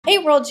Hey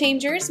World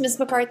Changers, Miss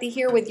McCarthy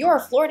here with your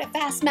Florida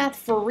Fast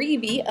Math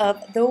freebie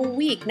of the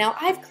week. Now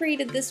I've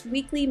created this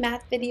weekly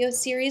math video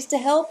series to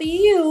help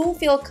you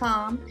feel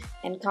calm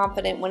and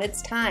confident when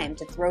it's time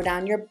to throw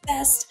down your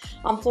best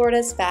on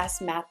Florida's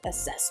Fast Math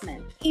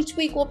assessment. Each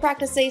week we'll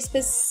practice a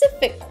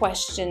specific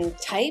question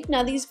type.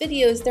 Now these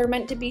videos, they're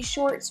meant to be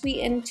short,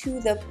 sweet, and to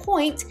the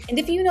point. And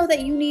if you know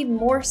that you need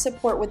more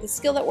support with the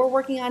skill that we're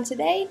working on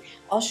today,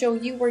 I'll show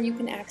you where you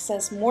can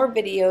access more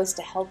videos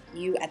to help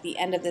you at the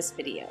end of this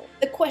video.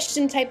 The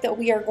question type that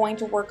we are going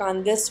to work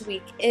on this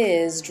week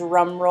is,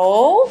 drum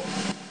roll,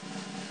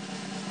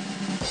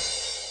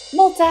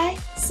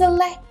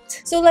 multi-select.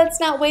 So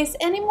let's not waste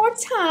any more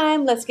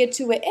time. Let's get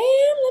to it and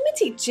let me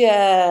teach you.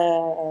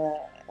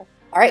 All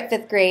right,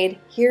 5th grade,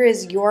 here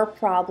is your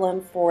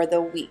problem for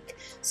the week.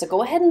 So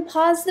go ahead and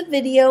pause the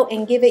video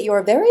and give it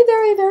your very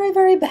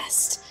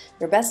best.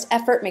 Your best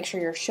effort. Make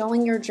sure you're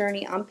showing your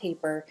journey on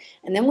paper.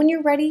 And then when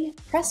you're ready,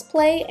 press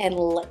play and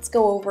let's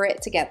go over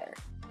it together.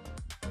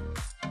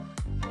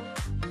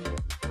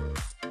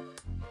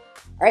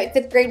 All right,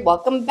 5th grade,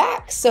 welcome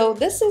back. So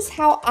this is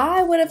how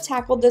I would have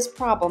tackled this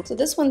problem. So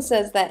this one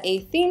says that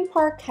a theme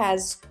park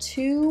has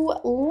 2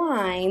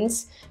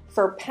 lines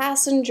for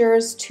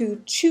passengers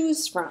to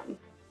choose from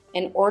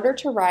in order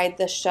to ride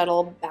the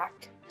shuttle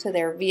back to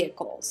their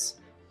vehicles.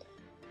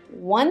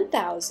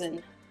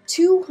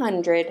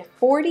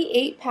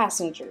 1,248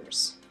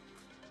 passengers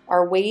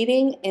are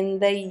waiting in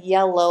the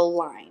yellow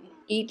line.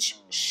 Each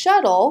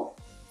shuttle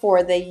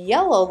for the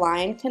yellow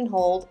line can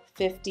hold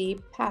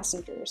 50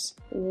 passengers.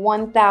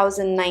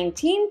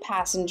 1,019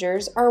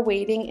 passengers are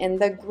waiting in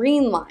the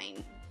green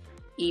line.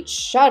 Each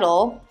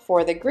shuttle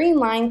for the green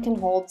line can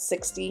hold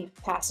 60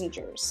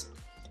 passengers.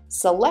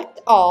 Select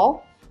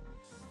all,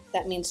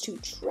 that means to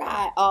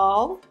try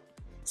all.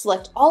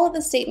 Select all of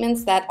the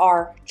statements that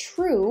are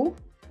true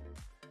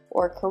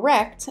or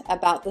correct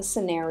about the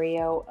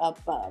scenario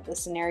above. The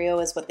scenario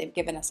is what they've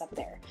given us up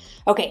there.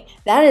 Okay,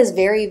 that is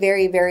very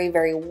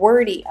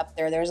wordy up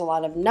there. There's a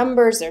lot of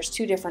numbers. There's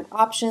 2 different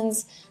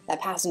options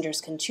that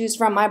passengers can choose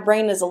from. My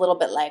brain is a little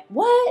bit like,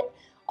 what?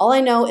 All I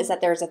know is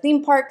that there's a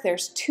theme park,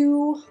 there's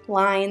 2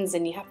 lines,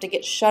 and you have to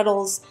get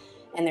shuttles,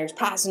 and there's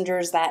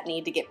passengers that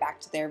need to get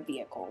back to their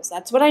vehicles.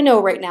 That's what I know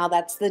right now.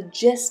 That's the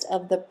gist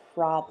of the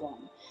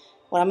problem.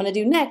 What I'm going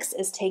to do next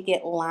is take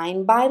it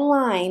line by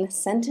line,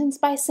 sentence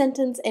by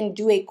sentence, and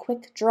do a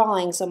quick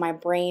drawing so my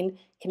brain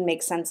can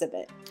make sense of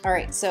it. All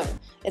right, so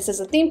it says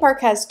a theme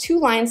park has 2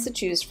 lines to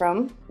choose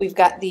from. We've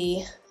got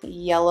the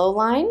yellow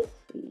line,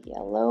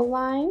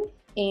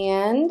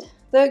 and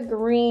the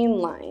green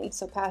line,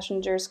 so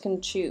passengers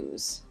can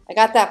choose. I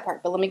got that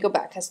part, but let me go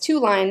back. Has 2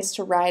 lines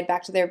to ride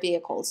back to their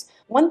vehicles.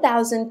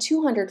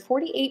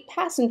 1,248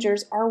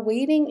 passengers are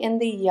waiting in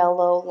the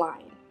yellow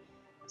line.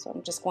 So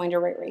I'm just going to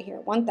write right here,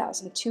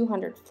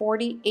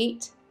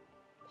 1,248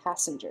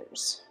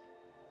 passengers.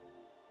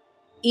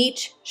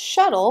 Each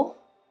shuttle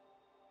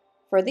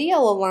for the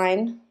yellow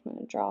line, I'm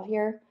going to draw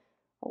here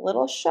a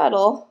little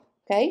shuttle,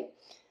 okay?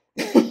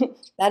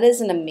 That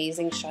is an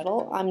amazing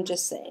shuttle, I'm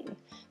just saying.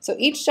 So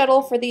each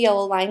shuttle for the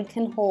yellow line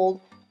can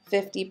hold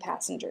 50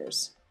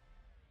 passengers,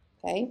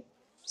 okay? I'm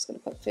just going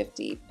to put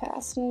 50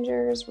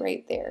 passengers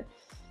right there.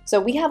 So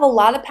we have a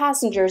lot of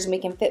passengers and we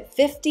can fit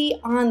 50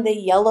 on the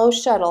yellow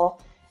shuttle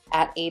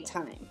at a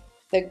time.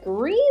 The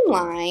green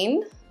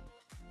line,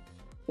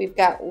 we've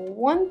got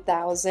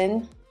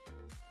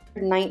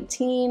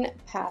 1,019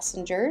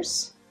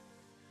 passengers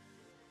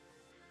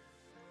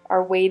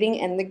are waiting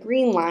in the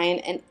green line,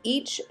 and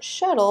each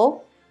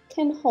shuttle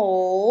can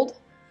hold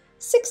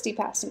 60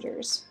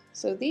 passengers.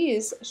 So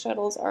these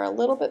shuttles are a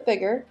little bit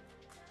bigger.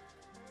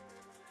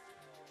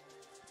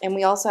 And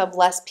we also have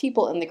less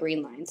people in the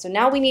green line. So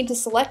now we need to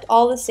select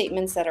all the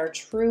statements that are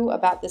true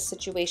about this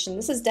situation.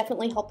 This is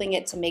definitely helping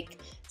it to make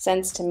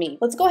sense to me.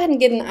 Let's go ahead and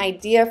get an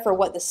idea for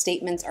what the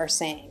statements are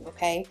saying,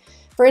 okay?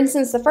 For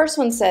instance, the first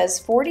one says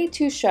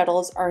 42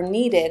 shuttles are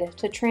needed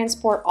to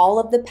transport all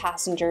of the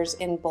passengers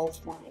in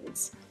both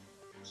lines.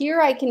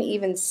 Here I can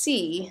even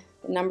see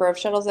the number of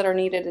shuttles that are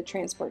needed to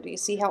transport. Do you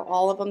see how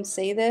all of them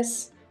say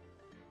this?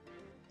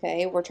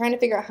 Okay, we're trying to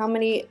figure out how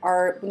many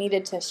are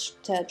needed to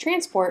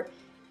transport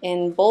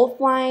in both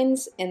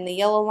lines, in the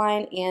yellow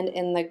line and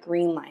in the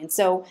green line.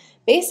 So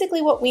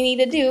basically what we need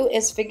to do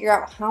is figure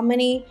out how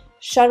many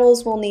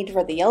shuttles we'll need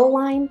for the yellow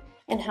line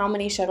and how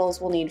many shuttles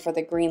we'll need for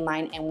the green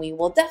line, and we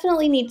will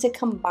definitely need to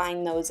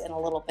combine those in a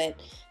little bit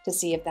to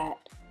see if that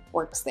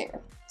works there.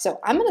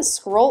 So I'm going to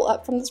scroll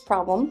up from this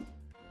problem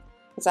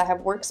because I have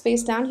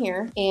workspace down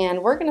here,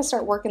 and we're going to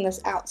start working this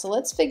out. So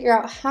let's figure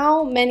out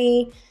how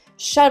many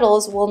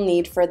shuttles we'll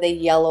need for the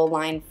yellow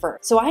line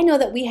first. So I know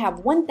that we have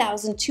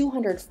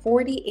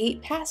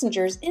 1,248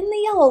 passengers in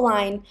the yellow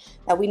line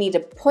that we need to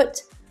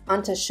put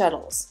onto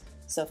shuttles.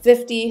 So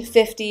 50,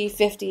 50,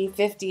 50,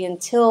 50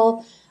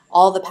 until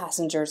all the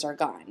passengers are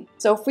gone.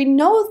 So if we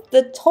know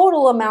the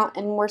total amount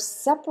and we're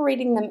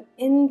separating them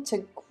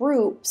into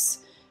groups,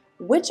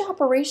 which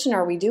operation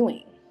are we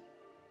doing?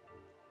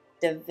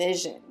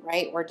 Division,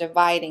 right? We're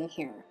dividing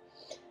here.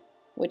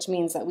 which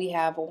means that we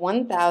have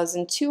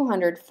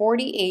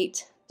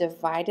 1,248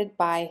 divided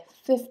by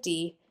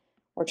 50.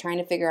 We're trying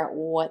to figure out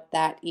what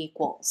that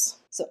equals.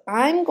 So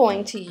I'm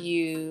going to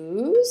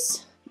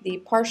use the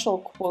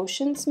partial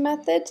quotients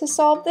method to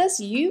solve this.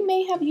 You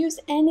may have used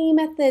any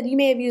method. You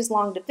may have used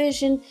long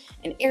division,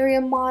 an area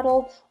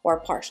model, or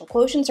partial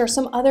quotients, or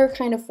some other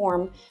kind of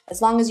form.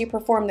 As long as you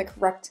perform the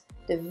correct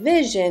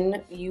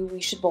division,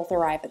 we should both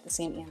arrive at the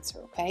same answer,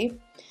 okay?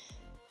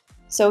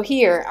 So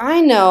here,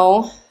 I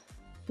know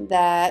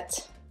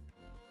that,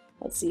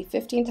 let's see,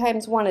 15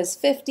 times 1 is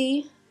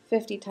 50.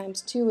 50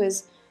 times 2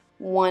 is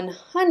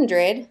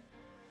 100.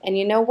 And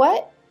you know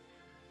what?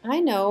 I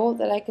know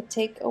that I could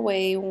take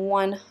away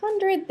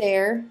 100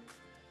 there,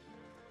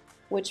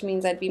 which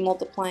means I'd be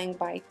multiplying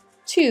by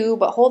 2,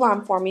 but hold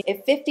on for me.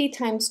 If 50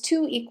 times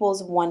 2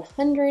 equals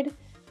 100,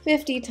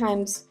 50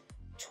 times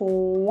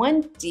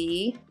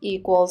 20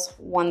 equals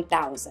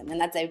 1,000,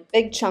 and that's a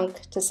big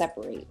chunk to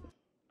separate.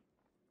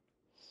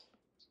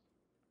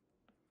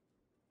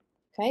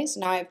 Okay, so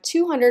now I have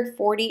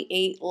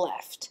 248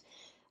 left.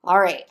 All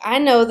right, I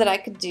know that I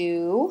could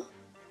do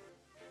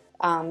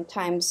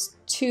times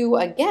 2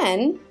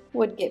 again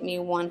would get me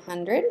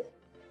 100.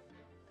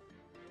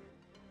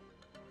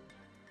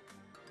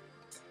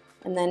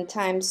 And then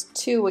times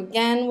 2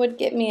 again would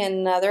get me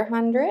another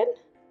 100.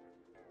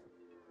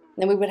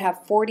 Then we would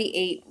have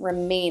 48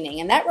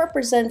 remaining. And that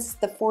represents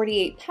the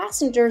 48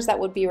 passengers that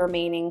would be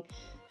remaining.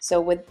 So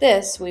with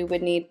this, we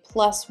would need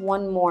plus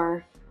one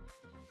more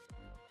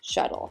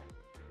shuttle.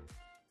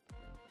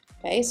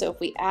 Okay, so if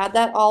we add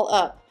that all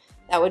up,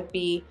 that would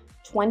be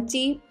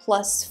 20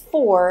 plus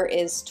 4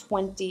 is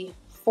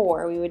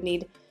 24. We would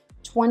need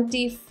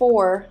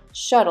 24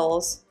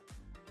 shuttles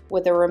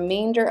with a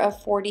remainder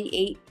of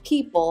 48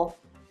 people.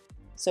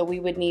 So we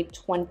would need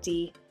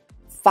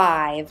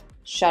 25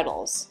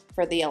 shuttles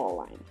for the yellow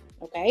line,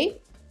 okay?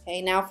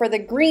 Okay, now for the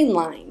green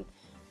line,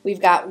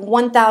 we've got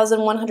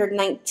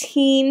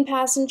 1,119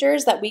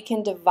 passengers that we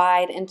can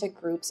divide into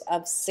groups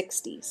of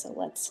 60. So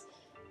let's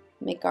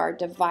make our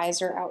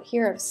divisor out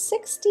here of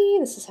 60.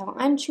 This is how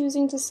I'm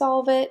choosing to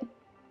solve it.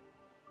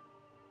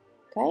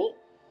 Okay,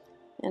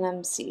 and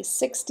I'm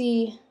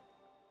 60,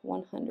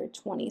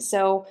 120.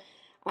 So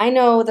I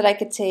know that I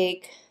could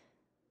take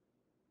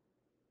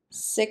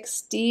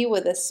 60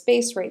 with a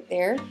space right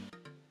there.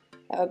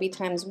 That would be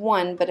times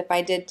 1, but if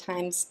I did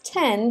times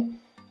 10,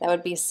 that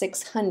would be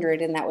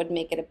 600, and that would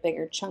make it a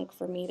bigger chunk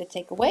for me to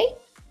take away.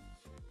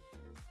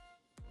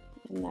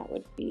 And that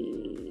would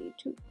be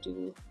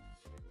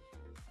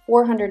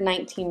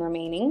 419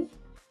 remaining.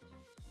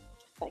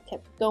 If I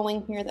kept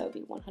going here, that would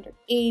be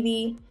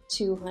 180,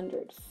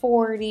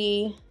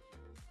 240,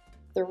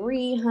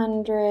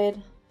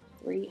 300,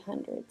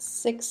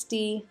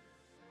 360,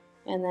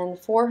 and then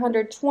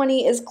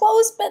 420 is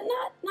close, but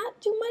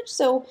not too much.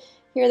 So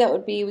here that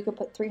would be, we could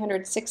put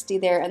 360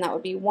 there, and that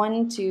would be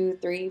 1, 2,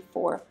 3,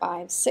 4,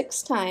 5,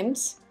 6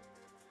 times.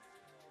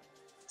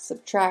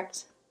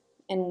 Subtract,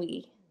 and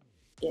we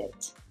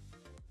get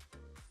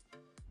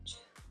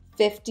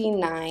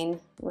 59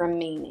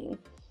 remaining.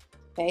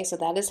 Okay, so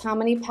that is how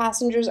many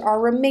passengers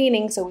are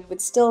remaining, so we would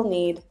still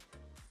need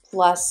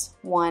plus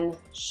 1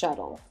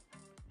 shuttle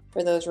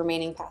for those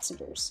remaining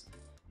passengers,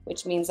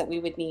 which means that we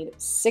would need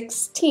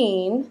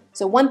 16.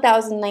 So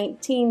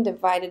 1,019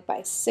 divided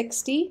by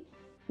 60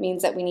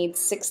 means that we need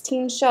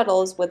 16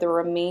 shuttles with a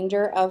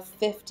remainder of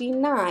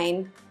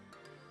 59,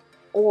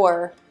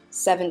 or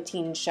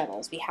 17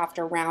 shuttles. We have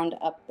to round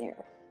up there.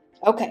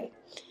 Okay.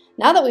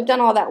 Now that we've done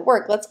all that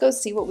work, let's go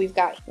see what we've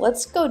got.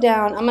 Let's go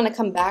down. I'm going to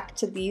come back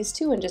to these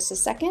two in just a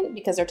second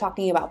because they're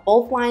talking about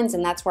both lines,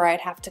 and that's where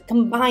I'd have to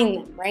combine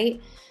them,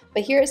 right?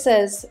 But here it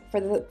says, for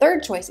the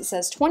third choice, it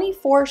says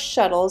 24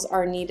 shuttles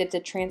are needed to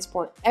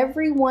transport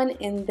everyone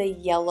in the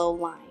yellow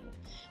line.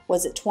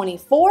 Was it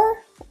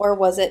 24 or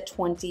was it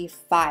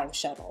 25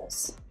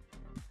 shuttles?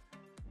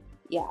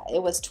 Yeah,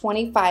 it was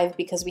 25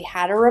 because we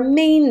had a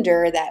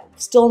remainder that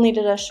still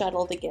needed a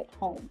shuttle to get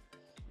home.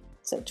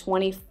 So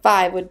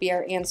 25 would be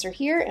our answer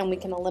here, and we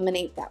can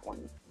eliminate that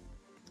one.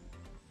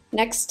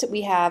 Next,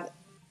 we have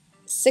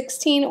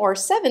 16 or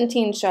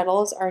 17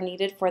 shuttles are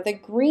needed for the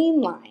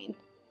green line.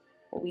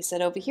 Well, we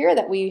said over here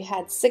that we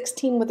had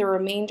 16 with a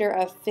remainder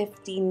of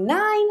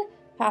 59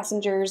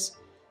 passengers,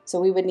 so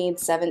we would need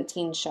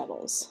 17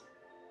 shuttles,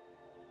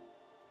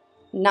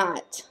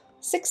 not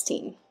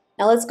 16.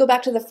 Now let's go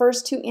back to the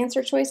first two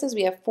answer choices.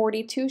 We have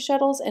 42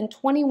 shuttles and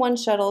 21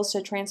 shuttles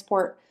to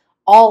transport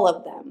all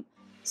of them.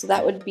 So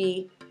that would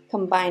be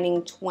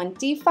combining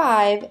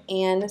 25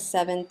 and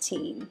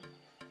 17,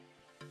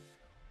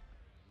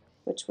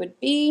 which would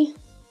be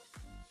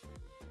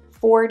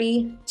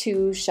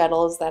 42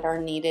 shuttles that are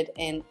needed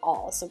in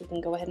all. So we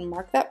can go ahead and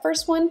mark that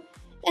first one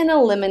and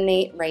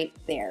eliminate right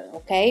there,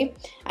 okay?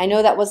 I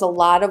know that was a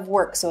lot of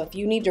work, so if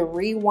you need to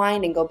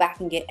rewind and go back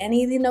and get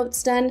any of the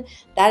notes done,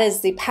 that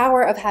is the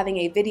power of having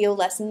a video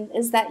lesson,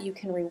 is that you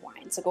can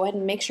rewind. So go ahead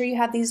and make sure you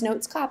have these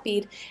notes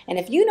copied, and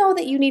if you know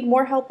that you need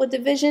more help with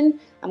division,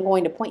 I'm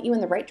going to point you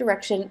in the right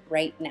direction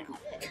right now.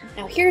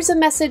 Now here's a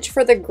message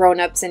for the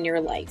grown-ups in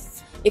your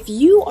life. If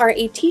you are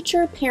a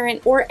teacher,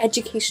 parent, or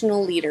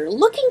educational leader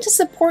looking to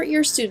support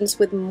your students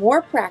with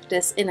more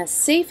practice in a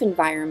safe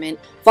environment,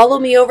 follow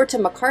me over to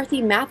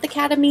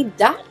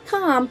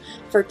mccarthymathacademy.com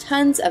for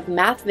tons of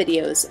math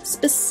videos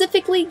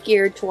specifically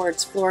geared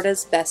towards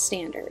Florida's best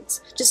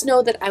standards. Just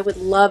know that I would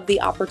love the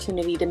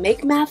opportunity to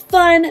make math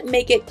fun,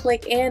 make it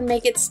click, and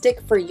make it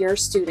stick for your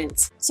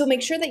students. So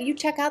make sure that you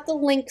check out the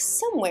link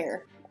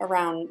somewhere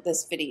around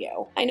this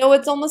video. I know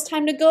it's almost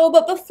time to go,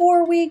 but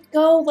before we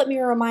go, let me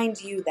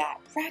remind you that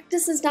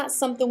practice is not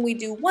something we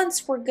do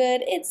once we're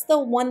good, it's the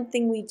one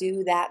thing we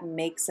do that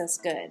makes us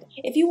good.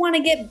 If you want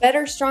to get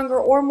better, stronger,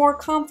 or more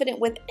confident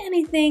with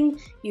anything,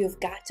 you've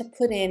got to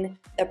put in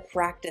the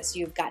practice.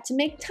 You've got to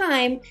make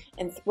time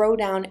and throw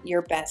down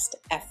your best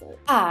effort.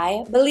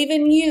 I believe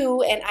in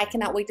you, and I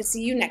cannot wait to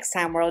see you next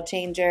time, World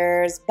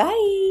Changers.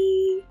 Bye!